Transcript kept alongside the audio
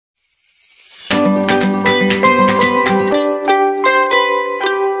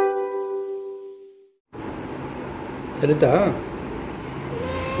ಸರಿತಾ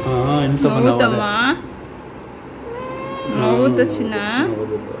ನವ್ವುತ್ತಮ್ಮ ನವ್ವುತ್ತ ಚಿನ್ನ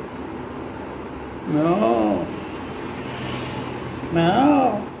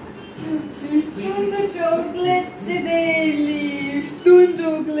ಇಷ್ಟೊಂದು ಚಾಕ್ಲೇಟ್ಸ್ ಇದೆ ಇಲ್ಲಿ, ಇಷ್ಟೊಂದು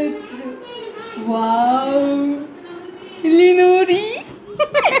ಚಾಕ್ಲೇಟ್ಸ್. ವಾವ್, ಇಲ್ಲಿ ನೋಡಿ.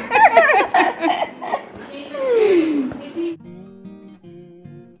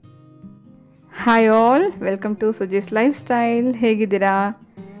 Hi all, welcome to ಸುಜೀಸ್ life style. ಹೇಗಿದ್ದೀರಾ?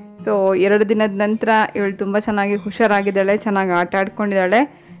 ಸೊ 2 ದಿನದ ನಂತರ ಇವಳು ತುಂಬ ಚೆನ್ನಾಗಿ ಹುಷಾರಾಗಿದ್ದಾಳೆ, ಚೆನ್ನಾಗಿ ಆಟ ಆಡ್ಕೊಂಡಿದ್ದಾಳೆ.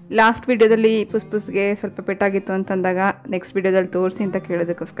 ಲಾಸ್ಟ್ ವೀಡಿಯೋದಲ್ಲಿ ಪುಸ್ಪುಸ್ಗೆ ಸ್ವಲ್ಪ ಪೆಟ್ಟಾಗಿತ್ತು ಅಂತಂದಾಗ ನೆಕ್ಸ್ಟ್ ವೀಡಿಯೋದಲ್ಲಿ ತೋರಿಸಿ ಅಂತ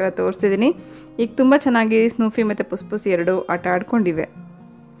ಕೇಳೋದಕ್ಕೋಸ್ಕರ ತೋರಿಸಿದ್ದೀನಿ. ಈಗ ತುಂಬ ಚೆನ್ನಾಗಿ ಸ್ನೂಫಿ ಮತ್ತು ಪುಸ್ಪುಸ್ 2 ಆಟ ಆಡ್ಕೊಂಡಿವೆ.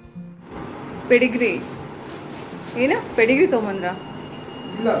 ಪೆಡಿಗ್ರಿ ಏನು ಪೆಡಿಗ್ರಿ ತೊಗೊಂಬಂದ್ರ?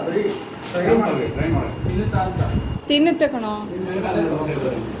 ತಿನ್ನುತ್ತೆ ಕಣೋ.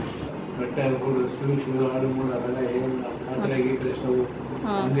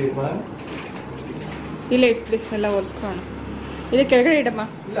 ಇಲ್ಲ ಇಟ್ಬಿಡಿ, ಎಲ್ಲ ಒರೆಸ್ಕೋಣ. ಇದು ಕೆಳಗಡೆ ಇಡಮ್ಮ.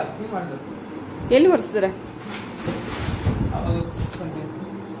 ಎಲ್ಲಿ ಒರೆಸಿದ್ರೆ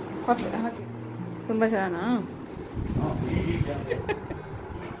ಹಾಕಿ. ತುಂಬ ಚೆನ್ನಾ.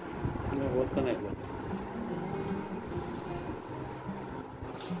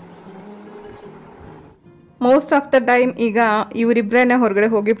 ಮೋಸ್ಟ್ ಆಫ್ ದ ಟೈಮ್ ಈಗ ಇವರಿಬ್ಬರೇ ಹೊರಗಡೆ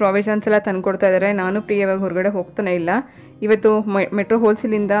ಹೋಗಿ ಪ್ರಾವಿಷನ್ಸ್ ಎಲ್ಲ ತಂದುಕೊಡ್ತಾ ಇದ್ದಾರೆ. ನಾನು ಪ್ರಿಯವಾಗಿ ಹೊರಗಡೆ ಹೋಗ್ತಾನೆ ಇಲ್ಲ. ಇವತ್ತು ಮೆಟ್ರೋ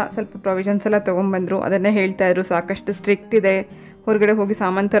ಹೋಲ್ಸೇಲಿಂದ ಸ್ವಲ್ಪ ಪ್ರಾವಿಷನ್ಸ್ ಎಲ್ಲ ತೊಗೊಂಬಂದರು. ಅದನ್ನೇ ಹೇಳ್ತಾ ಇದ್ರು, ಸಾಕಷ್ಟು ಸ್ಟ್ರಿಕ್ಟ್ ಇದೆ ಹೊರಗಡೆ ಹೋಗಿ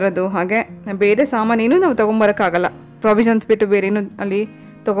ಸಾಮಾನು ತರೋದು. ಹಾಗೆ ಬೇರೆ ಸಾಮಾನೇನು ನಾವು ತೊಗೊಂಬರೋಕ್ಕಾಗಲ್ಲ, ಪ್ರಾವಿಷನ್ಸ್ ಬಿಟ್ಟು ಬೇರೇನು ಅಲ್ಲಿ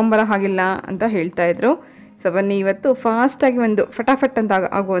ತೊಗೊಂಬರೋ ಹಾಗಿಲ್ಲ ಅಂತ ಹೇಳ್ತಾ ಇದ್ರು. ಸೊ ಬನ್ನಿ ಇವತ್ತು ಫಾಸ್ಟಾಗಿ ಒಂದು ಫಟಾಫಟ್ ಅಂತ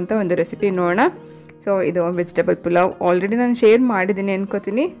ಆಗುವಂಥ ಒಂದು ರೆಸಿಪಿ ನೋಡೋಣ. ಸೊ ಇದು ವೆಜಿಟೇಬಲ್ ಪುಲಾವ್. ಆಲ್ರೆಡಿ ನಾನು ಶೇರ್ ಮಾಡಿದ್ದೀನಿ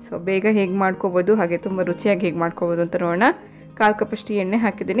ಅನ್ಕೋತೀನಿ. ಸೊ ಬೇಗ ಹೇಗೆ ಮಾಡ್ಕೋಬೋದು, ಹಾಗೆ ತುಂಬ ರುಚಿಯಾಗಿ ಹೇಗೆ ಮಾಡ್ಕೋಬೋದು ಅಂತ ನೋಡೋಣ. 1/4 ಕಪ್ಪಷ್ಟು ಎಣ್ಣೆ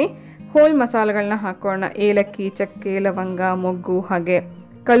ಹಾಕಿದ್ದೀನಿ. ಹೋಲ್ ಮಸಾಲೆಗಳನ್ನ ಹಾಕೋಣ. ಏಲಕ್ಕಿ, ಚಕ್ಕೆ, ಲವಂಗ, ಮೊಗ್ಗು, ಹಾಗೆ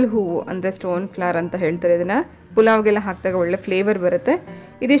ಕಲ್ಲು ಹೂವು ಅಂದರೆ ಸ್ಟೋನ್ ಫ್ಲವರ್ ಅಂತ ಹೇಳ್ತಾರೆ. ಇದನ್ನು ಪುಲಾವ್ಗೆಲ್ಲ ಹಾಕಿದಾಗ ಒಳ್ಳೆ ಫ್ಲೇವರ್ ಬರುತ್ತೆ.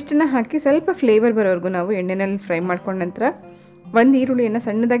 ಇದಿಷ್ಟನ್ನು ಹಾಕಿ ಸ್ವಲ್ಪ ಫ್ಲೇವರ್ ಬರೋವರೆಗೂ ನಾವು ಎಣ್ಣೆನಲ್ಲಿ ಫ್ರೈ ಮಾಡ್ಕೊಂಡ ನಂತರ 1 ಈರುಳ್ಳಿಯನ್ನು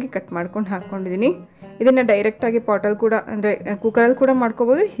ಸಣ್ಣದಾಗಿ ಕಟ್ ಮಾಡ್ಕೊಂಡು ಹಾಕ್ಕೊಂಡಿದ್ದೀನಿ. ಇದನ್ನು ಡೈರೆಕ್ಟಾಗಿ ಪಾಟಲ್ಲಿ ಕೂಡ ಅಂದರೆ ಕುಕ್ಕರಲ್ಲಿ ಕೂಡ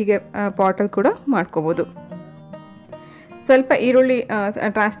ಮಾಡ್ಕೋಬೋದು, ಹೀಗೆ ಪಾಟಲ್ಲಿ ಕೂಡ ಮಾಡ್ಕೋಬೋದು. ಸ್ವಲ್ಪ ಈರುಳ್ಳಿ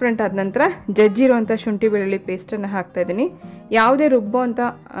ಟ್ರಾನ್ಸ್ಪರೆಂಟ್ ಆದ ನಂತರ ಜಜ್ಜಿರುವಂಥ ಶುಂಠಿ ಬೆಳ್ಳುಳ್ಳಿ ಪೇಸ್ಟನ್ನು ಹಾಕ್ತಾಯಿದ್ದೀನಿ. ಯಾವುದೇ ರುಬ್ಬೋ ಅಂಥ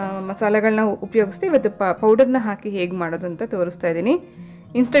ಮಸಾಲೆಗಳನ್ನ ಉಪಯೋಗಿಸ್ತಾ ಇವತ್ತು ಪೌಡರ್ನ ಹಾಕಿ ಹೇಗೆ ಮಾಡೋದು ಅಂತ ತೋರಿಸ್ತಾ ಇದ್ದೀನಿ.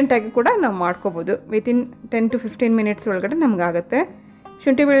 ಇನ್ಸ್ಟೆಂಟಾಗಿ ಕೂಡ ನಾವು ಮಾಡ್ಕೋಬೋದು. ವಿತಿನ್ 10 to 15 ಮಿನಿಟ್ಸ್ ಒಳಗಡೆ ನಮಗಾಗುತ್ತೆ.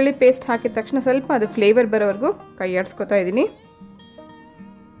 ಶುಂಠಿ ಬೆಳ್ಳುಳ್ಳಿ ಪೇಸ್ಟ್ ಹಾಕಿದ ತಕ್ಷಣ ಸ್ವಲ್ಪ ಅದು ಫ್ಲೇವರ್ ಬರೋವರೆಗೂ ಕೈ ಆಡಿಸ್ಕೊತಾ ಇದ್ದೀನಿ.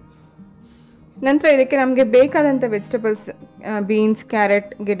 ನಂತರ ಇದಕ್ಕೆ ನಮಗೆ ಬೇಕಾದಂಥ ವೆಜಿಟೇಬಲ್ಸ್ ಬೀನ್ಸ್, ಕ್ಯಾರೆಟ್,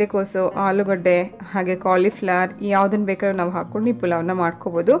 ಗೆಡ್ಡೆಕೋಸು, ಆಲೂಗಡ್ಡೆ, ಹಾಗೆ ಕಾಲಿಫ್ಲವರ್ ಯಾವುದನ್ನು ಬೇಕಾದ್ರೂ ನಾವು ಹಾಕ್ಕೊಂಡು ಈ ಪುಲಾವ್ನ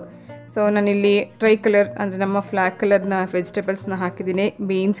ಮಾಡ್ಕೋಬೋದು. ಸೊ ನಾನಿಲ್ಲಿ ಟ್ರೈ ಕಲರ್ ಅಂದರೆ ನಮ್ಮ ಫ್ಲ್ಯಾಗ್ ಕಲರ್ನ ವೆಜಿಟೇಬಲ್ಸ್ನ ಹಾಕಿದ್ದೀನಿ.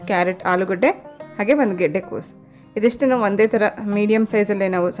 ಬೀನ್ಸ್, ಕ್ಯಾರೆಟ್, ಆಲೂಗಡ್ಡೆ, ಹಾಗೆ 1 ಗೆಡ್ಡೆಕೋಸು. ಇದಿಷ್ಟನ್ನು ಒಂದೇ ಥರ ಮೀಡಿಯಮ್ ಸೈಜಲ್ಲೇ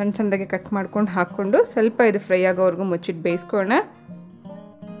ನಾವು ಸಣ್ಣ ಸಣ್ಣದಾಗಿ ಕಟ್ ಮಾಡ್ಕೊಂಡು ಹಾಕ್ಕೊಂಡು ಸ್ವಲ್ಪ ಇದು ಫ್ರೈ ಆಗೋವರೆಗೂ ಮುಚ್ಚಿಟ್ಟು ಬೇಯಿಸ್ಕೊಳ್ಳೋಣ.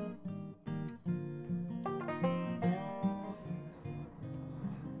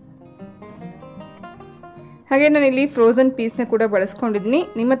 ಹಾಗೆ ನಾನಿಲ್ಲಿ ಫ್ರೋಝನ್ ಪೀಸ್ನ ಕೂಡ ಬಳಸ್ಕೊಂಡಿದ್ದೀನಿ.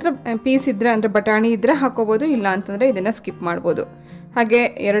 ನಿಮ್ಮ ಹತ್ರ ಪೀಸ್ ಇದ್ದರೆ ಅಂದರೆ ಬಟಾಣಿ ಇದ್ದರೆ ಹಾಕೋಬೋದು, ಇಲ್ಲ ಅಂತಂದರೆ ಇದನ್ನು ಸ್ಕಿಪ್ ಮಾಡ್ಬೋದು. ಹಾಗೆ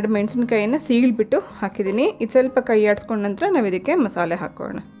 2 ಮೆಣಸಿನ್ಕಾಯಿನ ಸೀಳ್ಬಿಟ್ಟು ಹಾಕಿದ್ದೀನಿ. ಇದು ಸ್ವಲ್ಪ ಕೈ ಆಡಿಸ್ಕೊಂಡ ನಂತರ ನಾವು ಇದಕ್ಕೆ ಮಸಾಲೆ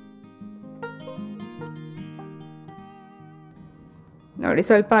ಹಾಕೋಣ. ನೋಡಿ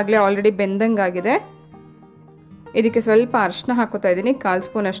ಸ್ವಲ್ಪ ಆಗಲೇ ಆಲ್ರೆಡಿ ಬೆಂದಂಗಾಗಿದೆ. ಇದಕ್ಕೆ ಸ್ವಲ್ಪ ಅರಿಶಿನ ಹಾಕೋತಾ ಇದ್ದೀನಿ. 1/4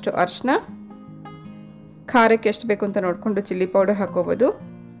 ಸ್ಪೂನ್ ಅಷ್ಟು ಅರಿಶಿನ. ಖಾರಕ್ಕೆ ಎಷ್ಟು ಬೇಕು ಅಂತ ನೋಡಿಕೊಂಡು ಚಿಲ್ಲಿ ಪೌಡರ್ ಹಾಕೋಬೋದು.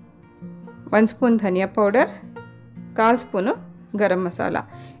 1 ಸ್ಪೂನ್ ಧನಿಯಾ ಪೌಡರ್, 1/4 ಸ್ಪೂನು ಗರಂ ಮಸಾಲ.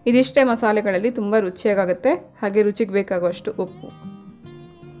 ಇದಿಷ್ಟೇ ಮಸಾಲೆಗಳಲ್ಲಿ ತುಂಬ ರುಚಿಯಾಗುತ್ತೆ. ಹಾಗೆ ರುಚಿಗೆ ಬೇಕಾಗುವಷ್ಟು ಉಪ್ಪು.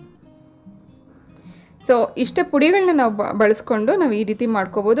 ಸೊ ಇಷ್ಟೇ ಪುಡಿಗಳನ್ನ ನಾವು ಬಳಸ್ಕೊಂಡು ನಾವು ಈ ರೀತಿ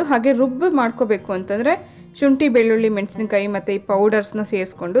ಮಾಡ್ಕೋಬೋದು. ಹಾಗೆ ರುಬ್ಬು ಮಾಡ್ಕೋಬೇಕು ಅಂತಂದರೆ ಶುಂಠಿ, ಬೆಳ್ಳುಳ್ಳಿ, ಮೆಣಸಿನಕಾಯಿ ಮತ್ತು ಈ ಪೌಡರ್ಸ್ನ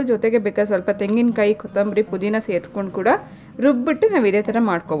ಸೇರಿಸ್ಕೊಂಡು ಜೊತೆಗೆ ಬೇಕಾದ್ರೆ ಸ್ವಲ್ಪ ತೆಂಗಿನಕಾಯಿ, ಕೊತ್ತಂಬರಿ, ಪುದೀನ ಸೇರಿಸ್ಕೊಂಡು ಕೂಡ ರುಬ್ಬಿಟ್ಟು ನಾವು ಇದೇ ಥರ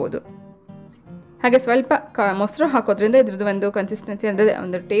ಮಾಡ್ಕೋಬೋದು. ಹಾಗೆ ಸ್ವಲ್ಪ ಮೊಸರು ಹಾಕೋದ್ರಿಂದ ಇದ್ರದ್ದು ಒಂದು ಕನ್ಸಿಸ್ಟೆನ್ಸಿ ಅಂದರೆ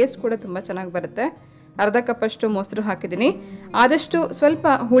ಒಂದು ಟೇಸ್ಟ್ ಕೂಡ ತುಂಬ ಚೆನ್ನಾಗಿ ಬರುತ್ತೆ. 1/2 ಕಪ್ಪಷ್ಟು ಮೊಸರು ಹಾಕಿದ್ದೀನಿ. ಆದಷ್ಟು ಸ್ವಲ್ಪ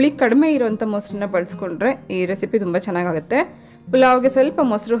ಹುಳಿ ಕಡಿಮೆ ಇರೋವಂಥ ಮೊಸರನ್ನ ಬಳಸ್ಕೊಂಡ್ರೆ ಈ ರೆಸಿಪಿ ತುಂಬ ಚೆನ್ನಾಗಾಗುತ್ತೆ. ಪುಲಾವ್ಗೆ ಸ್ವಲ್ಪ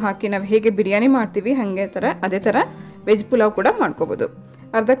ಮೊಸರು ಹಾಕಿ ನಾವು ಹೇಗೆ ಬಿರಿಯಾನಿ ಮಾಡ್ತೀವಿ ಅದೇ ಥರ ವೆಜ್ ಪುಲಾವ್ ಕೂಡ ಮಾಡ್ಕೋಬೋದು.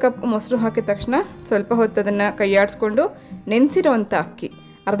 1/2 ಕಪ್ ಮೊಸರು ಹಾಕಿದ ತಕ್ಷಣ ಸ್ವಲ್ಪ ಹೊತ್ತು ಅದನ್ನು ಕೈ ಆಡಿಸ್ಕೊಂಡು ನೆನೆಸಿರೋವಂಥ ಅಕ್ಕಿ,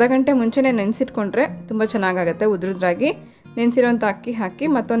 ಅರ್ಧ ಗಂಟೆ ಮುಂಚೆನೇ ನೆನೆಸಿಟ್ಕೊಂಡ್ರೆ ತುಂಬ ಚೆನ್ನಾಗಾಗುತ್ತೆ. ಉದ್ರುದ್ರಾಗಿ ನೆನೆಸಿರೋವಂಥ ಅಕ್ಕಿ ಹಾಕಿ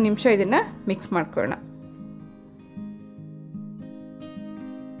ಮತ್ತೊಂದು ನಿಮಿಷ ಇದನ್ನು ಮಿಕ್ಸ್ ಮಾಡ್ಕೊಳ್ಳೋಣ.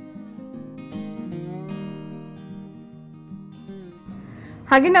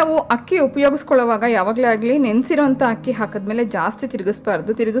 ಹಾಗೆ ನಾವು ಅಕ್ಕಿ ಉಪಯೋಗಿಸ್ಕೊಳ್ಳೋವಾಗ ಯಾವಾಗಲೇ ಆಗಲಿ ನೆನೆಸಿರೋವಂಥ ಅಕ್ಕಿ ಹಾಕಿದ್ಮೇಲೆ ಜಾಸ್ತಿ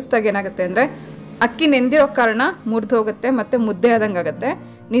ತಿರುಗಿಸ್ಬಾರ್ದು. ತಿರುಗಿಸ್ದಾಗ ಏನಾಗುತ್ತೆ ಅಂದರೆ ಅಕ್ಕಿ ನೆಂದಿರೋ ಕಾರಣ ಮುರಿದು ಹೋಗುತ್ತೆ ಮತ್ತು ಮುದ್ದೆ ಆದಂಗೆ ಆಗುತ್ತೆ.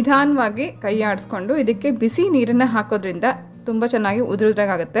 ನಿಧಾನವಾಗಿ ಕೈ ಆಡಿಸ್ಕೊಂಡು ಇದಕ್ಕೆ ಬಿಸಿ ನೀರನ್ನು ಹಾಕೋದ್ರಿಂದ ತುಂಬ ಚೆನ್ನಾಗಿ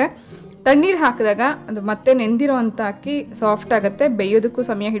ಉದುರುದ್ರಾಗುತ್ತೆ. ತಣ್ಣೀರು ಹಾಕಿದಾಗ ಅದು ಮತ್ತೆ ನೆಂದಿರೋವಂಥ ಅಕ್ಕಿ ಸಾಫ್ಟ್ ಆಗುತ್ತೆ, ಬೇಯೋದಕ್ಕೂ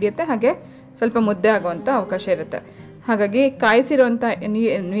ಸಮಯ ಹಿಡಿಯುತ್ತೆ, ಹಾಗೆ ಸ್ವಲ್ಪ ಮುದ್ದೆ ಆಗುವಂಥ ಅವಕಾಶ ಇರುತ್ತೆ. ಹಾಗಾಗಿ ಕಾಯಿಸಿರೋವಂಥ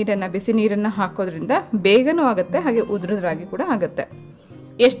ನೀರನ್ನು ಬಿಸಿ ನೀರನ್ನು ಹಾಕೋದ್ರಿಂದ ಬೇಗನೂ ಆಗುತ್ತೆ, ಹಾಗೆ ಉದುರುದ್ರಾಗಿ ಕೂಡ ಆಗುತ್ತೆ.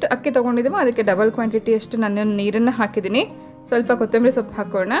 ಎಷ್ಟು ಅಕ್ಕಿ ತೊಗೊಂಡಿದ್ದೀವೋ ಅದಕ್ಕೆ ಡಬಲ್ ಕ್ವಾಂಟಿಟಿ ಅಷ್ಟು ನಾನು ನೀರನ್ನು ಹಾಕಿದ್ದೀನಿ. ಸ್ವಲ್ಪ ಕೊತ್ತಂಬರಿ ಸೊಪ್ಪು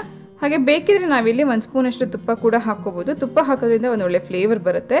ಹಾಕೋಣ. ಹಾಗೆ ಬೇಕಿದ್ರೆ ನಾವಿಲ್ಲಿ 1 ಸ್ಪೂನಷ್ಟು ತುಪ್ಪ ಕೂಡ ಹಾಕ್ಕೋಬೋದು. ತುಪ್ಪ ಹಾಕೋದ್ರಿಂದ ಒಂದು ಒಳ್ಳೆ ಫ್ಲೇವರ್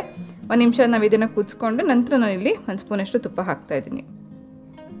ಬರುತ್ತೆ. 1 ನಿಮಿಷ ನಾವು ಇದನ್ನು ಕುದಿಸ್ಕೊಂಡು ನಂತರ ನಾನಿಲ್ಲಿ 1 ಸ್ಪೂನಷ್ಟು ತುಪ್ಪ ಹಾಕ್ತಾ ಇದ್ದೀನಿ.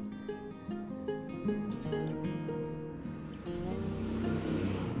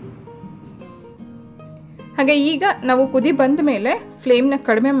 ಹಾಗೆ ಈಗ ನಾವು ಕುದಿ ಬಂದ ಮೇಲೆ ಫ್ಲೇಮ್ನ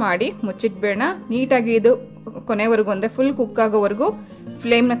ಕಡಿಮೆ ಮಾಡಿ ಮುಚ್ಚಿಟ್ಬೇಡ. ನೀಟಾಗಿ ಇದು ಕೊನೆವರೆಗೂ ಅಂದರೆ ಫುಲ್ ಕುಕ್ ಆಗೋವರೆಗೂ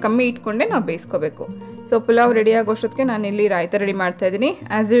ಫ್ಲೇಮ್ನ ಕಮ್ಮಿ ಇಟ್ಕೊಂಡೆ ನಾವು ಬೇಯಿಸ್ಕೋಬೇಕು. ಸೊ ಪುಲಾವ್ ರೆಡಿ ಆಗೋಷ್ಟೊತ್ತಿಗೆ ನಾನಿಲ್ಲಿ ರಾಯ್ತ ರೆಡಿ ಮಾಡ್ತಾ ಇದ್ದೀನಿ.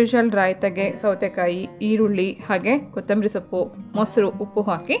 ಆ್ಯಸ್ ಯೂಶುವಲ್ ರಾಯ್ತಾಗೆ ಸೌತೆಕಾಯಿ, ಈರುಳ್ಳಿ, ಹಾಗೆ ಕೊತ್ತಂಬರಿ ಸೊಪ್ಪು, ಮೊಸರು, ಉಪ್ಪು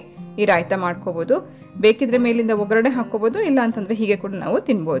ಹಾಕಿ ಈ ರಾಯ್ತ ಮಾಡ್ಕೋಬೋದು. ಬೇಕಿದ್ರೆ ಮೇಲಿಂದ ಒಗ್ಗರಣೆ ಹಾಕ್ಕೋಬೋದು, ಇಲ್ಲ ಅಂತಂದರೆ ಹೀಗೆ ಕೂಡ ನಾವು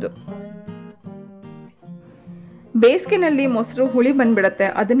ತಿನ್ಬೋದು. ಬೇಸಿಗೆನಲ್ಲಿ ಮೊಸರು ಹುಳಿ ಬಂದುಬಿಡುತ್ತೆ.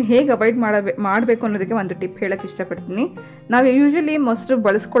 ಅದನ್ನು ಹೇಗೆ ಅವಾಯ್ಡ್ ಮಾಡಬೇಕು ಅನ್ನೋದಕ್ಕೆ ಒಂದು ಟಿಪ್ ಹೇಳೋಕ್ಕೆ ಇಷ್ಟಪಡ್ತೀನಿ. ನಾವು ಯೂಶ್ವಲಿ ಮೊಸರು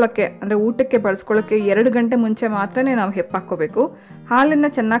ಬಳಸ್ಕೊಳ್ಳೋಕ್ಕೆ ಅಂದರೆ ಊಟಕ್ಕೆ ಬಳಸ್ಕೊಳ್ಳೋಕ್ಕೆ 2 ಗಂಟೆ ಮುಂಚೆ ಮಾತ್ರ ನಾವು ಹೆಪ್ಪಾಕ್ಕೋಬೇಕು. ಹಾಲನ್ನು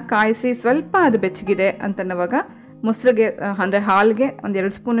ಚೆನ್ನಾಗಿ ಕಾಯಿಸಿ ಸ್ವಲ್ಪ ಅದು ಬೆಚ್ಚಗಿದೆ ಅಂತನ್ನುವಾಗ ಮೊಸರಿಗೆ ಅಂದರೆ ಹಾಲಿಗೆ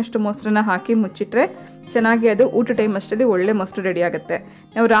 1-2 ಸ್ಪೂನಷ್ಟು ಮೊಸರನ್ನ ಹಾಕಿ ಮುಚ್ಚಿಟ್ರೆ ಚೆನ್ನಾಗಿ ಅದು ಊಟ ಟೈಮ್ ಅಷ್ಟರಲ್ಲಿ ಒಳ್ಳೆ ಮೊಸರು ರೆಡಿ ಆಗುತ್ತೆ.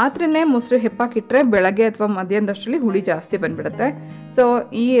 ನಾವು ರಾತ್ರಿನೇ ಮೊಸರು ಹೆಪ್ಪಾಕಿಟ್ರೆ ಬೆಳಗ್ಗೆ ಅಥವಾ ಮಧ್ಯಾಹ್ನದಷ್ಟರಲ್ಲಿ ಹುಳಿ ಜಾಸ್ತಿ ಬಂದುಬಿಡುತ್ತೆ. ಸೊ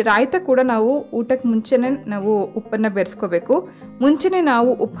ಈ ರಾಯ್ತ ಕೂಡ ನಾವು ಊಟಕ್ಕೆ ಮುಂಚೆನೇ ನಾವು ಉಪ್ಪನ್ನು ಬೆರೆಸ್ಕೋಬೇಕು. ಮುಂಚೆನೇ ನಾವು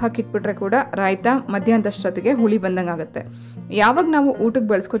ಉಪ್ಪು ಹಾಕಿಟ್ಬಿಟ್ರೆ ಕೂಡ ರಾಯ್ತ ಮಧ್ಯಾಹ್ನದಷ್ಟೊತ್ತಿಗೆ ಹುಳಿ ಬಂದಂಗೆ ಆಗುತ್ತೆ. ಯಾವಾಗ ನಾವು ಊಟಕ್ಕೆ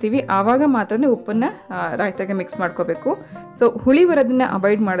ಬಳಸ್ಕೋತೀವಿ ಆವಾಗ ಮಾತ್ರ ಉಪ್ಪನ್ನು ರಾಯ್ತಾಗೆ ಮಿಕ್ಸ್ ಮಾಡ್ಕೋಬೇಕು. ಸೊ ಹುಳಿ ಬರೋದನ್ನು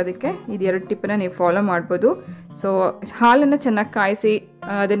ಅವಾಯ್ಡ್ ಮಾಡೋದಕ್ಕೆ ಇದು 2 ಟಿಪ್ಪನ್ನು ನೀವು ಫಾಲೋ ಮಾಡ್ಬೋದು. ಸೊ ಹಾಲನ್ನು ಚೆನ್ನಾಗಿ ಕಾಯಿಸಿ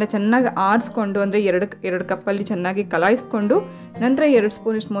ಅದನ್ನು ಚೆನ್ನಾಗಿ ಆರಿಸ್ಕೊಂಡು ಅಂದರೆ 2 ಕಪ್ಪಲ್ಲಿ ಚೆನ್ನಾಗಿ ಕಲಾಯಿಸ್ಕೊಂಡು ನಂತರ 2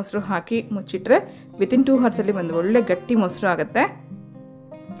 ಸ್ಪೂನಷ್ಟು ಮೊಸರು ಹಾಕಿ ಮುಚ್ಚಿಟ್ರೆ ವಿತಿನ್ 2 ಅವರ್ಸಲ್ಲಿ ಒಂದು ಒಳ್ಳೆ ಗಟ್ಟಿ ಮೊಸರು ಆಗುತ್ತೆ.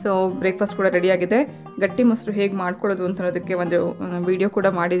 ಸೊ ಬ್ರೇಕ್ಫಾಸ್ಟ್ ಕೂಡ ರೆಡಿಯಾಗಿದೆ. ಗಟ್ಟಿ ಮೊಸರು ಹೇಗೆ ಮಾಡ್ಕೊಳ್ಳೋದು ಅಂತ ಅನ್ನೋದಕ್ಕೆ ಒಂದು ವಿಡಿಯೋ ಕೂಡ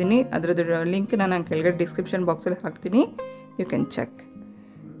ಮಾಡಿದ್ದೀನಿ. ಅದರದ್ದು ಲಿಂಕ್ನ ನಾನು ಕೆಳಗಡೆ ಡಿಸ್ಕ್ರಿಪ್ಷನ್ ಬಾಕ್ಸಲ್ಲಿ ಹಾಕ್ತೀನಿ, ಯು ಕ್ಯಾನ್ ಚೆಕ್.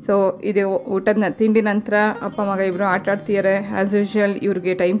 ಸೊ ಇದು ಊಟದ ತಿಂಡಿ ನಂತರ ಅಪ್ಪ ಮಗ ಇಬ್ಬರು ಆಟ ಆಡ್ತಿದ್ದಾರೆ. ಆ್ಯಸ್ ಯೂಶುವಲ್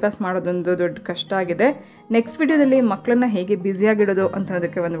ಇವ್ರಿಗೆ ಟೈಮ್ ಪಾಸ್ ಮಾಡೋದೊಂದು ದೊಡ್ಡ ಕಷ್ಟ ಆಗಿದೆ. ನೆಕ್ಸ್ಟ್ ವಿಡಿಯೋದಲ್ಲಿ ಮಕ್ಕಳನ್ನ ಹೇಗೆ ಬ್ಯುಸಿಯಾಗಿಡೋದು ಅಂತ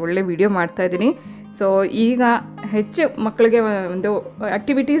ಅನ್ನೋದಕ್ಕೆ ಒಂದು ಒಳ್ಳೆ ವಿಡಿಯೋ ಮಾಡ್ತಾಯಿದ್ದೀನಿ. ಸೊ ಈಗ ಹೆಚ್ಚು ಮಕ್ಕಳಿಗೆ ಒಂದು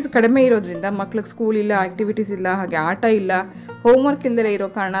ಆ್ಯಕ್ಟಿವಿಟೀಸ್ ಕಡಿಮೆ ಇರೋದ್ರಿಂದ ಮಕ್ಳಿಗೆ ಸ್ಕೂಲ್ ಇಲ್ಲ, ಆ್ಯಕ್ಟಿವಿಟೀಸ್ ಇಲ್ಲ, ಹಾಗೆ ಆಟ ಇಲ್ಲ, ಹೋಮ್ವರ್ಕ್ ಇಲ್ಲದೆ ಇರೋ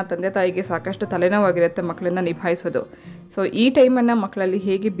ಕಾರಣ ತಂದೆ ತಾಯಿಗೆ ಸಾಕಷ್ಟು ತಲೆನೋವಾಗಿರುತ್ತೆ ಮಕ್ಕಳನ್ನ ನಿಭಾಯಿಸೋದು. ಸೊ ಈ ಟೈಮನ್ನು ಮಕ್ಕಳಲ್ಲಿ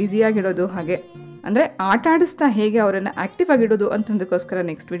ಹೇಗೆ ಬ್ಯುಸಿಯಾಗಿಡೋದು, ಹಾಗೆ ಅಂದರೆ ಆಟ ಆಡಿಸ್ತಾ ಹೇಗೆ ಅವರನ್ನು ಆ್ಯಕ್ಟಿವ್ ಆಗಿಡೋದು ಅಂತಂದಕ್ಕೋಸ್ಕರ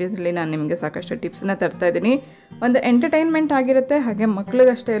ನೆಕ್ಸ್ಟ್ ವೀಡಿಯೋದಲ್ಲಿ ನಾನು ನಿಮಗೆ ಸಾಕಷ್ಟು ಟಿಪ್ಸನ್ನು ತರ್ತಾ ಇದ್ದೀನಿ. ಒಂದು ಎಂಟರ್ಟೈನ್ಮೆಂಟ್ ಆಗಿರುತ್ತೆ, ಹಾಗೆ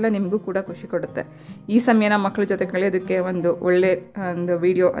ಮಕ್ಕಳಿಗಷ್ಟೇ ಎಲ್ಲ ನಿಮಗೂ ಕೂಡ ಖುಷಿ ಕೊಡುತ್ತೆ. ಈ ಸಮಯನ ಮಕ್ಕಳ ಜೊತೆ ಕಳೆಯೋದಕ್ಕೆ ಒಂದು ಒಳ್ಳೆ ಒಂದು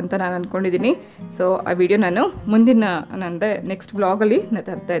ವಿಡಿಯೋ ಅಂತ ನಾನು ಅಂದ್ಕೊಂಡಿದ್ದೀನಿ. ಸೊ ಆ ವಿಡಿಯೋ ನಾನು ಮುಂದಿನ ಅಂದರೆ ನೆಕ್ಸ್ಟ್ ವ್ಲಾಗಲ್ಲಿ ನಾನು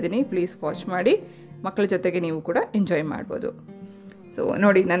ತರ್ತಾ ಇದ್ದೀನಿ. ಪ್ಲೀಸ್ ವಾಚ್ ಮಾಡಿ, ಮಕ್ಕಳ ಜೊತೆಗೆ ನೀವು ಕೂಡ ಎಂಜಾಯ್ ಮಾಡ್ಬೋದು. ಸೊ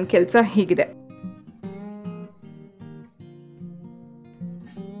ನೋಡಿ ನನ್ನ ಕೆಲಸ ಹೀಗಿದೆ.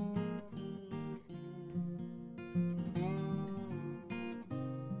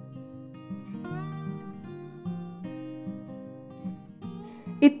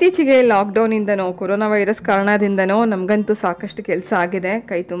 ಇತ್ತೀಚೆಗೆ ಲಾಕ್ಡೌನಿಂದನೋ ಕೊರೋನಾ ವೈರಸ್ ಕಾರಣದಿಂದನೋ ನಮಗಂತೂ ಸಾಕಷ್ಟು ಕೆಲಸ ಆಗಿದೆ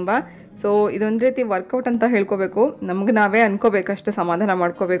ಕೈ ತುಂಬ. ಸೊ ಇದೊಂದು ರೀತಿ ವರ್ಕೌಟ್ ಅಂತ ಹೇಳ್ಕೋಬೇಕು. ನಮ್ಗೆ ನಾವೇ ಅನ್ಕೋಬೇಕಷ್ಟು ಸಮಾಧಾನ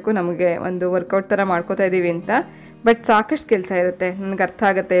ಮಾಡ್ಕೋಬೇಕು, ನಮಗೆ ಒಂದು ವರ್ಕೌಟ್ ಥರ ಮಾಡ್ಕೋತಾ ಇದ್ದೀವಿ ಅಂತ. ಬಟ್ ಸಾಕಷ್ಟು ಕೆಲಸ ಇರುತ್ತೆ, ನನಗೆ ಅರ್ಥ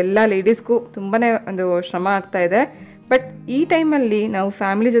ಆಗುತ್ತೆ. ಎಲ್ಲ ಲೇಡೀಸ್ಗೂ ತುಂಬಾ ಒಂದು ಶ್ರಮ ಆಗ್ತಾಯಿದೆ. ಬಟ್ ಈ ಟೈಮಲ್ಲಿ ನಾವು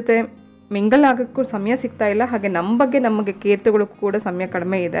ಫ್ಯಾಮಿಲಿ ಜೊತೆ ಮಿಂಗಲ್ ಆಗೋಕ್ಕೂ ಸಮಯ ಸಿಗ್ತಾ ಇಲ್ಲ, ಹಾಗೆ ನಮ್ಮ ಬಗ್ಗೆ ನಮಗೆ ಕೇರ್ ತಗೊಳ್ಳೋಕ್ಕೂ ಕೂಡ ಸಮಯ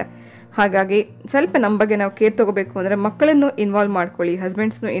ಕಡಿಮೆ ಇದೆ. ಹಾಗಾಗಿ ಸ್ವಲ್ಪ ನಮ್ಮ ಬಗ್ಗೆ ನಾವು ಕೇರ್ ತೊಗೋಬೇಕು ಅಂದರೆ ಮಕ್ಕಳನ್ನು ಇನ್ವಾಲ್ವ್ ಮಾಡ್ಕೊಳ್ಳಿ,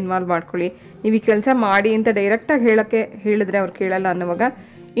 ಹಸ್ಬೆಂಡ್ಸ್ನು ಇನ್ವಾಲ್ವ್ ಮಾಡ್ಕೊಳ್ಳಿ. ನೀವು ಈ ಕೆಲಸ ಮಾಡಿ ಅಂತ ಡೈರೆಕ್ಟಾಗಿ ಹೇಳಿದ್ರೆ ಅವ್ರು ಕೇಳಲ್ಲ ಅನ್ನೋವಾಗ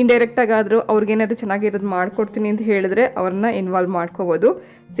ಇಂಡೈರೆಕ್ಟಾಗಾದರೂ ಅವ್ರಿಗೇನಾದರೂ ಚೆನ್ನಾಗಿರೋದು ಮಾಡಿಕೊಡ್ತೀನಿ ಅಂತ ಹೇಳಿದ್ರೆ ಅವ್ರನ್ನ ಇನ್ವಾಲ್ವ್ ಮಾಡ್ಕೋಬೋದು.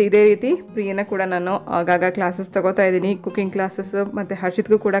 ಸೊ ಇದೇ ರೀತಿ ಪ್ರಿಯನ ಕೂಡ ನಾನು ಆಗಾಗ ಕ್ಲಾಸಸ್ ತೊಗೋತಾ ಇದ್ದೀನಿ, ಕುಕಿಂಗ್ ಕ್ಲಾಸಸ್, ಮತ್ತು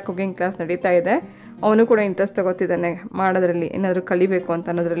ಹರ್ಷಿತ್ಗೂ ಕೂಡ ಕುಕಿಂಗ್ ಕ್ಲಾಸ್ ನಡೀತಾ ಇದೆ. ಅವನು ಕೂಡ ಇಂಟ್ರೆಸ್ಟ್ ತೊಗೋತಿದ್ದಾನೆ ಮಾಡೋದ್ರಲ್ಲಿ, ಏನಾದರೂ ಕಲಿಬೇಕು ಅಂತ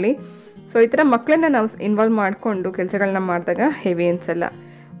ಅನ್ನೋದ್ರಲ್ಲಿ. ಸೊ ಈ ಥರ ಮಕ್ಕಳನ್ನ ನಾವು ಇನ್ವಾಲ್ವ್ ಮಾಡಿಕೊಂಡು ಕೆಲಸಗಳನ್ನ ಮಾಡಿದಾಗ ಹೆವಿ ಅನ್ಸಲ್ಲ.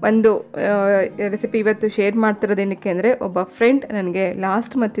 ಒಂದು ರೆಸಿಪಿ ಇವತ್ತು ಶೇರ್ ಮಾಡ್ತಿರೋದೇನಕ್ಕೆ ಅಂದರೆ ಒಬ್ಬ ಫ್ರೆಂಡ್ ನನಗೆ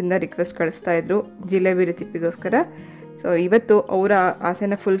ಲಾಸ್ಟ್ ಮಂತಿಂದ ರಿಕ್ವೆಸ್ಟ್ ಕಳಿಸ್ತಾಯಿದ್ರು ಜಿಲೇಬಿ ರೆಸಿಪಿಗೋಸ್ಕರ. ಸೊ ಇವತ್ತು ಅವರ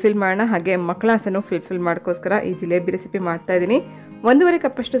ಆಸೆನ ಫುಲ್ಫಿಲ್ ಮಾಡೋಣ, ಹಾಗೆ ಮಕ್ಕಳ ಆಸೆನೂ ಫುಲ್ಫಿಲ್ ಮಾಡೋಕ್ಕೋಸ್ಕರ ಈ ಜಿಲೇಬಿ ರೆಸಿಪಿ ಮಾಡ್ತಾಯಿದ್ದೀನಿ. 1.5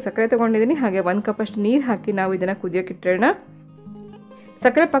 ಕಪ್ಪಷ್ಟು ಸಕ್ಕರೆ ತೊಗೊಂಡಿದ್ದೀನಿ, ಹಾಗೆ 1 ಕಪ್ಪಷ್ಟು ನೀರು ಹಾಕಿ ನಾವು ಇದನ್ನು ಕುದಿಯೋಕ್ಕಿಟ್ಟೋಣ.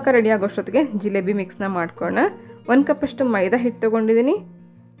 ಸಕ್ಕರೆ ಪಾಕ ರೆಡಿ ಆಗೋಷ್ಟೊತ್ತಿಗೆ ಜಿಲೇಬಿ ಮಿಕ್ಸ್ನ ಮಾಡ್ಕೊಳ್ಳೋಣ. 1 ಕಪ್ಪಷ್ಟು ಮೈದಾ ಹಿಟ್ಟು ತೊಗೊಂಡಿದ್ದೀನಿ,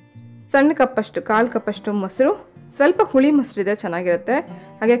 ಸಣ್ಣ ಕಪ್ಪಷ್ಟು 1/4 ಕಪ್ಪಷ್ಟು ಮೊಸರು, ಸ್ವಲ್ಪ ಹುಳಿ ಮೊಸರಿದೆ ಚೆನ್ನಾಗಿರುತ್ತೆ,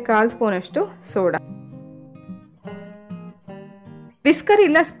 ಹಾಗೆ 1/4 ಸ್ಪೂನಷ್ಟು ಸೋಡಾ. ವಿಸ್ಕರ್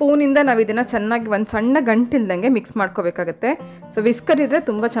ಇಲ್ಲ ಸ್ಪೂನಿಂದ ನಾವು ಇದನ್ನು ಚೆನ್ನಾಗಿ ಒಂದು ಸಣ್ಣ ಗಂಟಿಲ್ದಂಗೆ ಮಿಕ್ಸ್ ಮಾಡ್ಕೋಬೇಕಾಗತ್ತೆ. ಸೊ ವಿಸ್ಕರ್ ಇದ್ದರೆ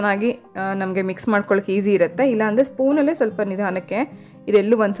ತುಂಬ ಚೆನ್ನಾಗಿ ನಮಗೆ ಮಿಕ್ಸ್ ಮಾಡ್ಕೊಳ್ಳೋಕೆ ಈಸಿ ಇರುತ್ತೆ. ಇಲ್ಲಾಂದರೆ ಸ್ಪೂನಲ್ಲೇ ಸ್ವಲ್ಪ ನಿಧಾನಕ್ಕೆ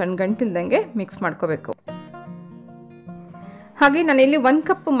ಇದೆಲ್ಲೂ ಒಂದು ಸಣ್ಣ ಗಂಟಿಲ್ದಂಗೆ ಮಿಕ್ಸ್ ಮಾಡ್ಕೋಬೇಕು. ಹಾಗೆ ನಾನಿಲ್ಲಿ 1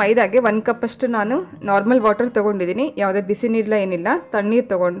 ಕಪ್ ಮೈದಾಗೆ 1 ಕಪ್ ಅಷ್ಟು ನಾನು ನಾರ್ಮಲ್ ವಾಟರ್ ತೊಗೊಂಡಿದ್ದೀನಿ. ಯಾವುದೇ ಬಿಸಿ ನೀರಿಲ್ಲ ಏನಿಲ್ಲ, ತಣ್ಣೀರು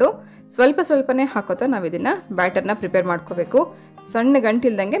ತೊಗೊಂಡು ಸ್ವಲ್ಪನೇ ಹಾಕೋತಾ ನಾವು ಇದನ್ನು ಬ್ಯಾಟರ್ನ ಪ್ರಿಪೇರ್ ಮಾಡ್ಕೋಬೇಕು. ಸಣ್ಣ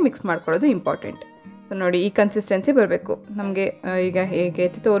ಗಂಟಿಲ್ದಂಗೆ ಮಿಕ್ಸ್ ಮಾಡ್ಕೊಳ್ಳೋದು ಇಂಪಾರ್ಟೆಂಟ್. ಸೊ ನೋಡಿ, ಈ ಕನ್ಸಿಸ್ಟೆನ್ಸಿ ಬರಬೇಕು ನಮಗೆ. ಈಗ ಹೇಗೆ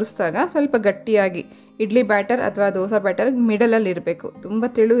ಎತ್ತಿ ತೋರಿಸಿದಾಗ ಸ್ವಲ್ಪ ಗಟ್ಟಿಯಾಗಿ ಇಡ್ಲಿ ಬ್ಯಾಟರ್ ಅಥವಾ ದೋಸೆ ಬ್ಯಾಟರ್ ಮಿಡಲಲ್ಲಿ ಇರಬೇಕು. ತುಂಬ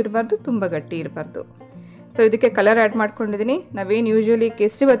ತೆಳು ಇರಬಾರ್ದು, ತುಂಬ ಗಟ್ಟಿ ಇರಬಾರ್ದು. ಸೊ ಇದಕ್ಕೆ ಕಲರ್ ಆ್ಯಡ್ ಮಾಡ್ಕೊಂಡಿದ್ದೀನಿ. ನಾವೇನು ಯೂಶ್ವಲಿ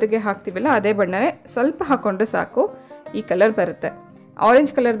ಕೇಸರಿ ಬಾತಿಗೆ ಹಾಕ್ತೀವಲ್ಲ ಅದೇ ಬಣ್ಣನೇ ಸ್ವಲ್ಪ ಹಾಕ್ಕೊಂಡ್ರೆ ಸಾಕು, ಈ ಕಲರ್ ಬರುತ್ತೆ.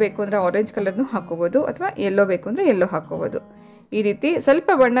 ಆರೆಂಜ್ ಕಲರ್ ಬೇಕು ಅಂದರೆ ಆರೆಂಜ್ ಕಲರ್ನೂ ಹಾಕ್ಕೋಬೋದು, ಅಥವಾ ಯೆಲ್ಲೋ ಬೇಕು ಅಂದರೆ ಯೆಲ್ಲೋ ಹಾಕ್ಕೋಬೋದು. ಈ ರೀತಿ ಸ್ವಲ್ಪ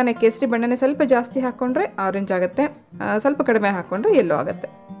ಬಣ್ಣನೇ, ಕೇಸರಿ ಬಣ್ಣನೇ ಸ್ವಲ್ಪ ಜಾಸ್ತಿ ಹಾಕ್ಕೊಂಡ್ರೆ ಆರೆಂಜ್ ಆಗುತ್ತೆ, ಸ್ವಲ್ಪ ಕಡಿಮೆ ಹಾಕ್ಕೊಂಡ್ರೆ ಯೆಲ್ಲೋ ಆಗುತ್ತೆ.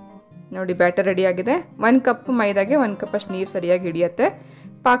 ನೋಡಿ, ಬ್ಯಾಟರ್ ರೆಡಿಯಾಗಿದೆ. 1 ಕಪ್ ಮೈದಾಗೆ 1 ಕಪ್ ಅಷ್ಟು ನೀರು ಸರಿಯಾಗಿ ಹಿಡಿಯುತ್ತೆ.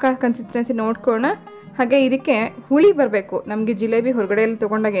 ಪಾಕ ಕನ್ಸಿಸ್ಟೆನ್ಸಿ ನೋಡ್ಕೋಣ. ಹಾಗೆ ಇದಕ್ಕೆ ಹುಳಿ ಬರಬೇಕು. ನಮಗೆ ಜಿಲೇಬಿ ಹೊರಗಡೆಯಲ್ಲಿ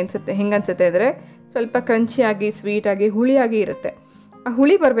ತೊಗೊಂಡಾಗ ಹೆಂಗೆ ಅನಿಸುತ್ತೆ ಅಂದರೆ ಸ್ವಲ್ಪ ಕ್ರಂಚಿಯಾಗಿ, ಸ್ವೀಟಾಗಿ, ಹುಳಿಯಾಗಿ ಇರುತ್ತೆ. ಆ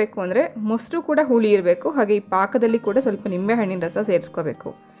ಹುಳಿ ಬರಬೇಕು ಅಂದರೆ ಮೊಸರು ಕೂಡ ಹುಳಿ ಇರಬೇಕು. ಹಾಗೆ ಈ ಪಾಕದಲ್ಲಿ ಕೂಡ ಸ್ವಲ್ಪ ನಿಂಬೆಹಣ್ಣಿನ ರಸ ಸೇರಿಸ್ಕೋಬೇಕು.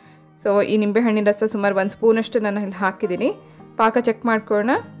 ಸೊ ಈ ನಿಂಬೆಹಣ್ಣಿನ ರಸ ಸುಮಾರು 1 ಸ್ಪೂನಷ್ಟು ನಾನು ಇಲ್ಲಿ ಹಾಕಿದ್ದೀನಿ. ಪಾಕ ಚೆಕ್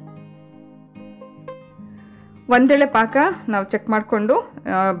ಮಾಡ್ಕೊಳ್ಳೋಣ. ಒಂದೆಳೆ ಪಾಕ ನಾವು ಚೆಕ್ ಮಾಡಿಕೊಂಡು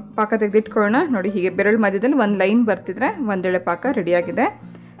ಪಾಕ ತೆಗೆದಿಟ್ಕೊಳ್ಳೋಣ. ನೋಡಿ, ಹೀಗೆ ಬೆರಳು ಮಧ್ಯದಲ್ಲಿ ಒಂದು ಲೈನ್ ಬರ್ತಿದ್ರೆ ಒಂದೆಳೆ ಪಾಕ ರೆಡಿಯಾಗಿದೆ.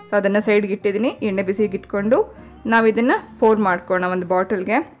 ಸೊ ಅದನ್ನು ಸೈಡ್ಗೆ ಇಟ್ಟಿದ್ದೀನಿ. ಎಣ್ಣೆ ಬಿಸಿಗೆ ಇಟ್ಕೊಂಡು ನಾವು ಇದನ್ನು ಪೋರ್ ಮಾಡ್ಕೊಳ್ಳೋಣ ಒಂದು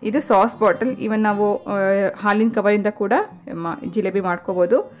ಬಾಟಲ್ಗೆ. ಇದು ಸಾಸ್ ಬಾಟಲ್. ಇವನ್ ನಾವು ಹಾಲಿನ ಕವರಿಂದ ಕೂಡ ಜಿಲೇಬಿ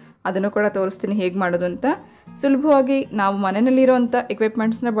ಮಾಡ್ಕೋಬೋದು. ಅದನ್ನು ಕೂಡ ತೋರಿಸ್ತೀನಿ ಹೇಗೆ ಮಾಡೋದು ಅಂತ. ಸುಲಭವಾಗಿ ನಾವು ಮನೆಯಲ್ಲಿರೋವಂಥ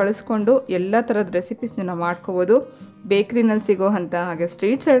ಎಕ್ವಿಪ್ಮೆಂಟ್ಸ್ನ ಬಳಸ್ಕೊಂಡು ಎಲ್ಲ ಥರದ ರೆಸಿಪೀಸ್ನ ನಾವು ಮಾಡ್ಕೋಬೋದು. ಬೇಕ್ರಿನಲ್ಲಿ ಸಿಗೋವಂಥ ಹಾಗೆ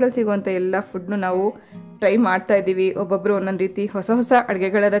ಸ್ಟ್ರೀಟ್ ಸೈಡಲ್ಲಿ ಸಿಗೋವಂಥ ಎಲ್ಲ ಫುಡ್ನು ನಾವು ಟ್ರೈ ಮಾಡ್ತಾ ಇದ್ದೀವಿ. ಒಬ್ಬೊಬ್ಬರು ಒಂದೊಂದು ರೀತಿ ಹೊಸ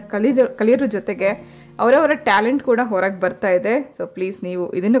ಅಡುಗೆಗಳ ಕಲಿಯೋದ್ರ ಜೊತೆಗೆ ಅವರವರ ಟ್ಯಾಲೆಂಟ್ ಕೂಡ ಹೊರಗೆ ಬರ್ತಾ ಇದೆ. ಸೊ ಪ್ಲೀಸ್ ನೀವು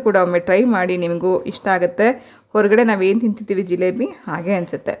ಇದನ್ನು ಕೂಡ ಒಮ್ಮೆ ಟ್ರೈ ಮಾಡಿ, ನಿಮಗೂ ಇಷ್ಟ ಆಗುತ್ತೆ. ಹೊರಗಡೆ ನಾವೇನು ತಿಂತಿದ್ದೀವಿ ಜಿಲೇಬಿ ಹಾಗೆ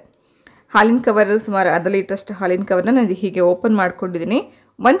ಅನಿಸುತ್ತೆ. ಹಾಲಿನ ಕವರ್ ಸುಮಾರು ಅರ್ಧ ಲೀಟ್ರಷ್ಟು ಹಾಲಿನ ಕವರ್ನ ನಾನು ಹೀಗೆ ಓಪನ್ ಮಾಡ್ಕೊಂಡಿದ್ದೀನಿ.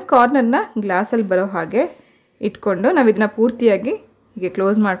 ಒಂದು ಕಾರ್ನರ್ನ ಗ್ಲಾಸಲ್ಲಿ ಬರೋ ಹಾಗೆ ಇಟ್ಕೊಂಡು ನಾವು ಇದನ್ನು ಪೂರ್ತಿಯಾಗಿ ಹೀಗೆ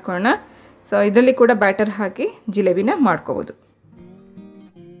ಕ್ಲೋಸ್ ಮಾಡ್ಕೊಳ್ಳೋಣ. ಸೊ ಇದರಲ್ಲಿ ಕೂಡ ಬ್ಯಾಟರ್ ಹಾಕಿ ಜಿಲೇಬಿನ ಮಾಡ್ಕೋಬೋದು.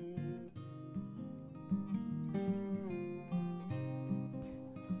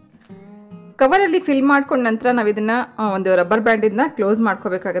 ಕವರಲ್ಲಿ ಫಿಲ್ ಮಾಡ್ಕೊಂಡ ನಂತರ ನಾವು ಇದನ್ನು ಒಂದು ರಬ್ಬರ್ ಬ್ಯಾಂಡಿಂದ ಕ್ಲೋಸ್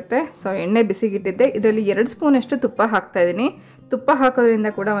ಮಾಡ್ಕೋಬೇಕಾಗತ್ತೆ. ಸೊ ಎಣ್ಣೆ ಬಿಸಿಗಿಟ್ಟಿದ್ದೆ. ಇದರಲ್ಲಿ 2 ಸ್ಪೂನಷ್ಟು ತುಪ್ಪ ಹಾಕ್ತಾಯಿದ್ದೀನಿ. ತುಪ್ಪ ಹಾಕೋದ್ರಿಂದ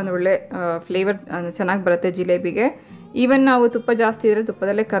ಕೂಡ ಒಂದು ಒಳ್ಳೆ ಫ್ಲೇವರ್ ಚೆನ್ನಾಗಿ ಬರುತ್ತೆ ಜಿಲೇಬಿಗೆ. ಈವನ್ ನಾವು ತುಪ್ಪ ಜಾಸ್ತಿ ಇದ್ದರೆ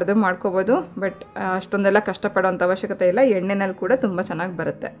ತುಪ್ಪದಲ್ಲೇ ಕರೆದು ಮಾಡ್ಕೋಬೋದು. ಬಟ್ ಅಷ್ಟೊಂದೆಲ್ಲ ಕಷ್ಟಪಡೋಂಥ ಅವಶ್ಯಕತೆ ಇಲ್ಲ, ಎಣ್ಣೆನಲ್ಲಿ ಕೂಡ ತುಂಬ ಚೆನ್ನಾಗಿ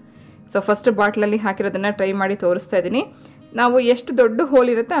ಬರುತ್ತೆ. ಸೊ ಫಸ್ಟ್ ಬಾಟ್ಲಲ್ಲಿ ಹಾಕಿರೋದನ್ನು ಟ್ರೈ ಮಾಡಿ ತೋರಿಸ್ತಾ ಇದ್ದೀನಿ. ನಾವು ಎಷ್ಟು ದೊಡ್ಡ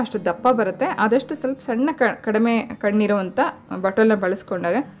ಹೋಲ್ ಇರುತ್ತೆ ಅಷ್ಟು ದಪ್ಪ ಬರುತ್ತೆ. ಆದಷ್ಟು ಸ್ವಲ್ಪ ಸಣ್ಣ ಕಡಿಮೆ ಕಣ್ಣಿರುವಂಥ ಬಾಟಲ್ನ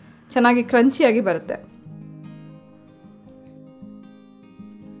ಬಳಸ್ಕೊಂಡಾಗ ಚೆನ್ನಾಗಿ ಕ್ರಂಚಿಯಾಗಿ ಬರುತ್ತೆ.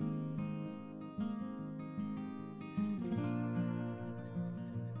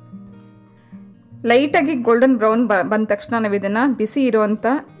 ಲೈಟಾಗಿ ಗೋಲ್ಡನ್ ಬ್ರೌನ್ ಬಂದ ತಕ್ಷಣ ನಾವು ಇದನ್ನು ಬಿಸಿ ಇರುವಂಥ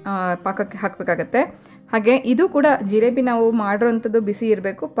ಪಾಕಕ್ಕೆ ಹಾಕಬೇಕಾಗತ್ತೆ. ಹಾಗೆ ಇದು ಕೂಡ ಜಿಲೇಬಿ ನಾವು ಮಾಡಿರೋವಂಥದ್ದು ಬಿಸಿ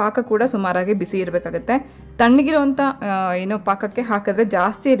ಇರಬೇಕು, ಪಾಕ ಕೂಡ ಸುಮಾರಾಗಿ ಬಿಸಿ ಇರಬೇಕಾಗತ್ತೆ. ತಣ್ಣಗಿರೋವಂಥ ಪಾಕಕ್ಕೆ ಹಾಕಿದ್ರೆ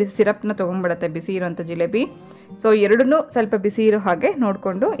ಜಾಸ್ತಿ ಸಿರಪ್ನ ತೊಗೊಂಡ್ಬಿಡುತ್ತೆ ಬಿಸಿ ಇರೋವಂಥ ಜಿಲೇಬಿ. ಸೊ ಎರಡನ್ನೂ ಸ್ವಲ್ಪ ಬಿಸಿ ಇರೋ ಹಾಗೆ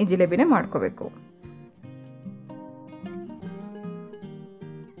ನೋಡಿಕೊಂಡು ಈ ಜಿಲೇಬಿನೇ ಮಾಡ್ಕೋಬೇಕು.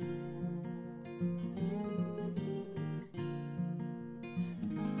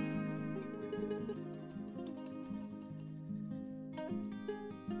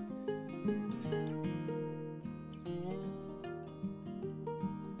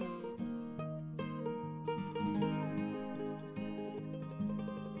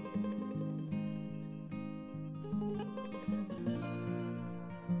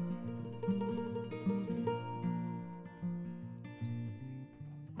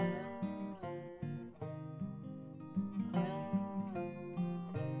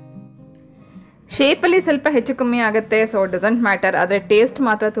 ಶೇಪಲ್ಲಿ ಸ್ವಲ್ಪ ಹೆಚ್ಚು ಕಮ್ಮಿ ಆಗುತ್ತೆ. ಸೊ ಡಸಂಟ್ ಮ್ಯಾಟರ್, ಆದರೆ ಟೇಸ್ಟ್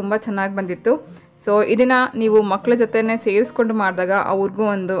ಮಾತ್ರ ತುಂಬ ಚೆನ್ನಾಗಿ ಬಂದಿತ್ತು. ಸೊ ಇದನ್ನು ನೀವು ಮಕ್ಕಳ ಜೊತೆನೇ ಸೇರಿಸ್ಕೊಂಡು ಮಾಡಿದಾಗ ಅವ್ರಿಗೂ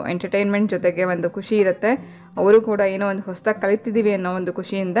ಒಂದು ಎಂಟರ್ಟೈನ್ಮೆಂಟ್ ಜೊತೆಗೆ ಒಂದು ಖುಷಿ ಇರುತ್ತೆ. ಅವರು ಕೂಡ ಏನೋ ಒಂದು ಹೊಸದಾಗಿ ಕಲಿತಿದ್ದೀವಿ ಅನ್ನೋ ಒಂದು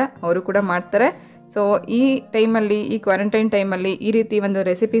ಖುಷಿಯಿಂದ ಅವರು ಕೂಡ ಮಾಡ್ತಾರೆ. ಸೊ ಈ ಟೈಮಲ್ಲಿ, ಈ ಕ್ವಾರಂಟೈನ್ ಟೈಮಲ್ಲಿ ಈ ರೀತಿ ಒಂದು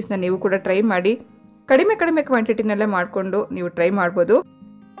ರೆಸಿಪೀಸ್ನ ನೀವು ಕೂಡ ಟ್ರೈ ಮಾಡಿ. ಕಡಿಮೆ ಕ್ವಾಂಟಿಟಿನಲ್ಲೇ ಮಾಡಿಕೊಂಡು ನೀವು ಟ್ರೈ ಮಾಡ್ಬೋದು.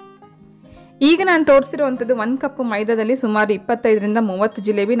 ಈಗ ನಾನು ತೋರಿಸಿರುವಂಥದ್ದು 1 ಕಪ್ ಮೈದಾದಲ್ಲಿ ಸುಮಾರು 25ರಿಂದ 30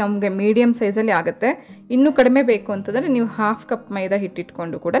 ಜಿಲೇಬಿ ನಮಗೆ ಮೀಡಿಯಮ್ ಸೈಜಲ್ಲಿ ಆಗುತ್ತೆ. ಇನ್ನೂ ಕಡಿಮೆ ಬೇಕು ಅಂತಂದರೆ ನೀವು 1/2 ಕಪ್ ಮೈದಾ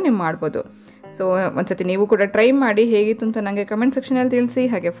ಹಿಟ್ಟಿಟ್ಕೊಂಡು ಕೂಡ ನೀವು ಮಾಡ್ಬೋದು. ಸೊ ಒಂದ್ಸತಿ ನೀವು ಕೂಡ ಟ್ರೈ ಮಾಡಿ, ಹೇಗಿತ್ತು ಅಂತ ನನಗೆ ಕಮೆಂಟ್ ಸೆಕ್ಷನಲ್ಲಿ ತಿಳಿಸಿ.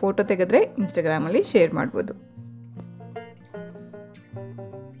 ಹಾಗೆ ಫೋಟೋ ತೆಗೆದ್ರೆ ಇನ್ಸ್ಟಾಗ್ರಾಮಲ್ಲಿ ಶೇರ್ ಮಾಡ್ಬೋದು.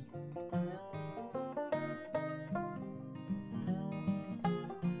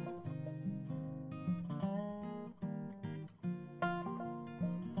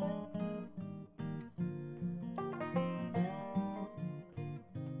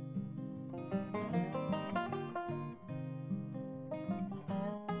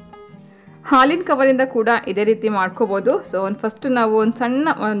 ಹಾಲಿನ ಕವರಿಂದ ಕೂಡ ಇದೇ ರೀತಿ ಮಾಡ್ಕೋಬೋದು. ಸೊ ಫಸ್ಟ್ ನಾವು ಒಂದು ಸಣ್ಣ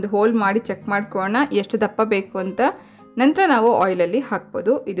ಒಂದು ಹೋಲ್ ಮಾಡಿ ಚೆಕ್ ಮಾಡ್ಕೊಳ್ಳೋಣ ಎಷ್ಟು ದಪ್ಪ ಬೇಕು ಅಂತ. ನಂತರ ನಾವು ಆಯಿಲಲ್ಲಿ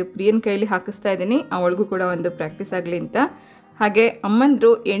ಹಾಕ್ಬೋದು. ಇದು ಪ್ರಿಯನ ಕೈಯಲ್ಲಿ ಹಾಕಿಸ್ತಾ ಇದ್ದೀನಿ, ಅವಳಿಗೂ ಕೂಡ ಒಂದು ಪ್ರಾಕ್ಟೀಸ್ ಆಗಲಿ ಅಂತ. ಹಾಗೆ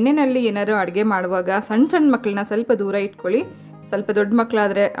ಅಮ್ಮಂದರು ಎಣ್ಣೆಯಲ್ಲಿ ಏನಾದ್ರು ಅಡುಗೆ ಮಾಡುವಾಗ ಸಣ್ಣ ಮಕ್ಕಳನ್ನ ಸ್ವಲ್ಪ ದೂರ ಇಟ್ಕೊಳ್ಳಿ. ಸ್ವಲ್ಪ ದೊಡ್ಡ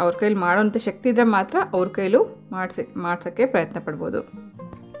ಮಕ್ಕಳಾದರೆ ಅವ್ರ ಕೈಲಿ ಮಾಡೋವಂಥ ಶಕ್ತಿ ಇದ್ದರೆ ಮಾತ್ರ ಅವ್ರ ಕೈಲೂ ಮಾಡ್ಸೋಕ್ಕೆ ಪ್ರಯತ್ನ ಪಡ್ಬೋದು.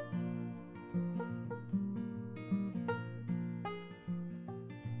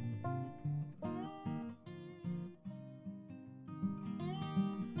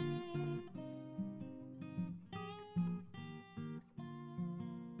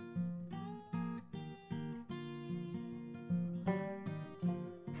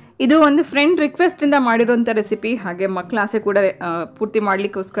 ಇದು ಒಂದು ಫ್ರೆಂಡ್ ರಿಕ್ವೆಸ್ಟಿಂದ ಮಾಡಿರೋಂಥ ರೆಸಿಪಿ. ಹಾಗೆ ಮಕ್ಕಳ ಆಸೆ ಕೂಡ ಪೂರ್ತಿ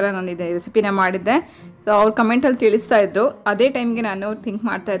ಮಾಡಲಿಕ್ಕೋಸ್ಕರ ನಾನು ಇದು ರೆಸಿಪಿನ ಮಾಡಿದ್ದೆ. ಸೊ ಅವ್ರು ಕಮೆಂಟಲ್ಲಿ ತಿಳಿಸ್ತಾ ಇದ್ರು. ಅದೇ ಟೈಮ್ಗೆ ನಾನು ಥಿಂಕ್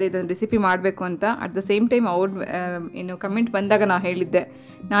ಮಾಡ್ತಾ ಇದ್ದೆ ಇದೊಂದು ರೆಸಿಪಿ ಮಾಡಬೇಕು ಅಂತ. ಅಟ್ ದ ಸೇಮ್ ಟೈಮ್ ಅವ್ರು ಏನು ಕಮೆಂಟ್ ಬಂದಾಗ ನಾನು ಹೇಳಿದ್ದೆ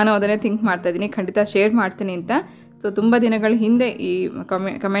ನಾನು ಅದನ್ನೇ ಥಿಂಕ್ ಮಾಡ್ತಾ ಇದ್ದೀನಿ, ಖಂಡಿತ ಶೇರ್ ಮಾಡ್ತೀನಿ ಅಂತ. ಸೊ ತುಂಬ ದಿನಗಳ ಹಿಂದೆ ಈ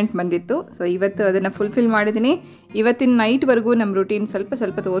ಕಮೆಂಟ್ ಬಂದಿತ್ತು. ಸೊ ಇವತ್ತು ಅದನ್ನು ಫುಲ್ಫಿಲ್ ಮಾಡಿದ್ದೀನಿ. ಇವತ್ತಿನ ನೈಟ್ವರೆಗೂ ನಮ್ಮ ರೂಟೀನ್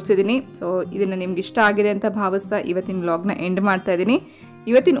ಸ್ವಲ್ಪ ತೋರಿಸಿದ್ದೀನಿ. ಸೊ ಇದನ್ನು ನಿಮ್ಗೆ ಇಷ್ಟ ಆಗಿದೆ ಅಂತ ಭಾವಿಸ್ತಾ ಇವತ್ತಿನ ವ್ಲಾಗ್ನ ಎಂಡ್ ಮಾಡ್ತಾ ಇದ್ದೀನಿ.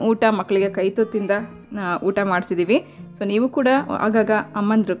 ಇವತ್ತಿನ ಊಟ ಮಕ್ಕಳಿಗೆ ಕೈ ತುತ್ತಿಂದ ಊಟ ಮಾಡಿಸಿದ್ದೀವಿ. ಸೊ ನೀವು ಕೂಡ ಆಗಾಗ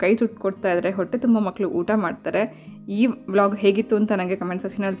ಅಮ್ಮಂದರು ಕೈ ತುಟ್ಟು ಕೊಡ್ತಾ ಇದ್ದರೆ ಹೊಟ್ಟೆ ತುಂಬ ಮಕ್ಕಳು ಊಟ ಮಾಡ್ತಾರೆ. ಈ ವ್ಲಾಗ್ ಹೇಗಿತ್ತು ಅಂತ ನನಗೆ ಕಮೆಂಟ್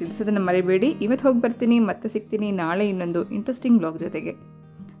ಸೆಕ್ಷನಲ್ಲಿ ತಿಳಿಸೋದನ್ನು ಮರಿಬೇಡಿ. ಇವತ್ತು ಹೋಗಿ ಬರ್ತೀನಿ, ಮತ್ತೆ ಸಿಗ್ತೀನಿ ನಾಳೆ ಇನ್ನೊಂದು ಇಂಟ್ರೆಸ್ಟಿಂಗ್ ವ್ಲಾಗ್ ಜೊತೆಗೆ.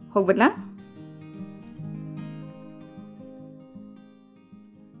 ಹೋಗ್ಬರಲಾ?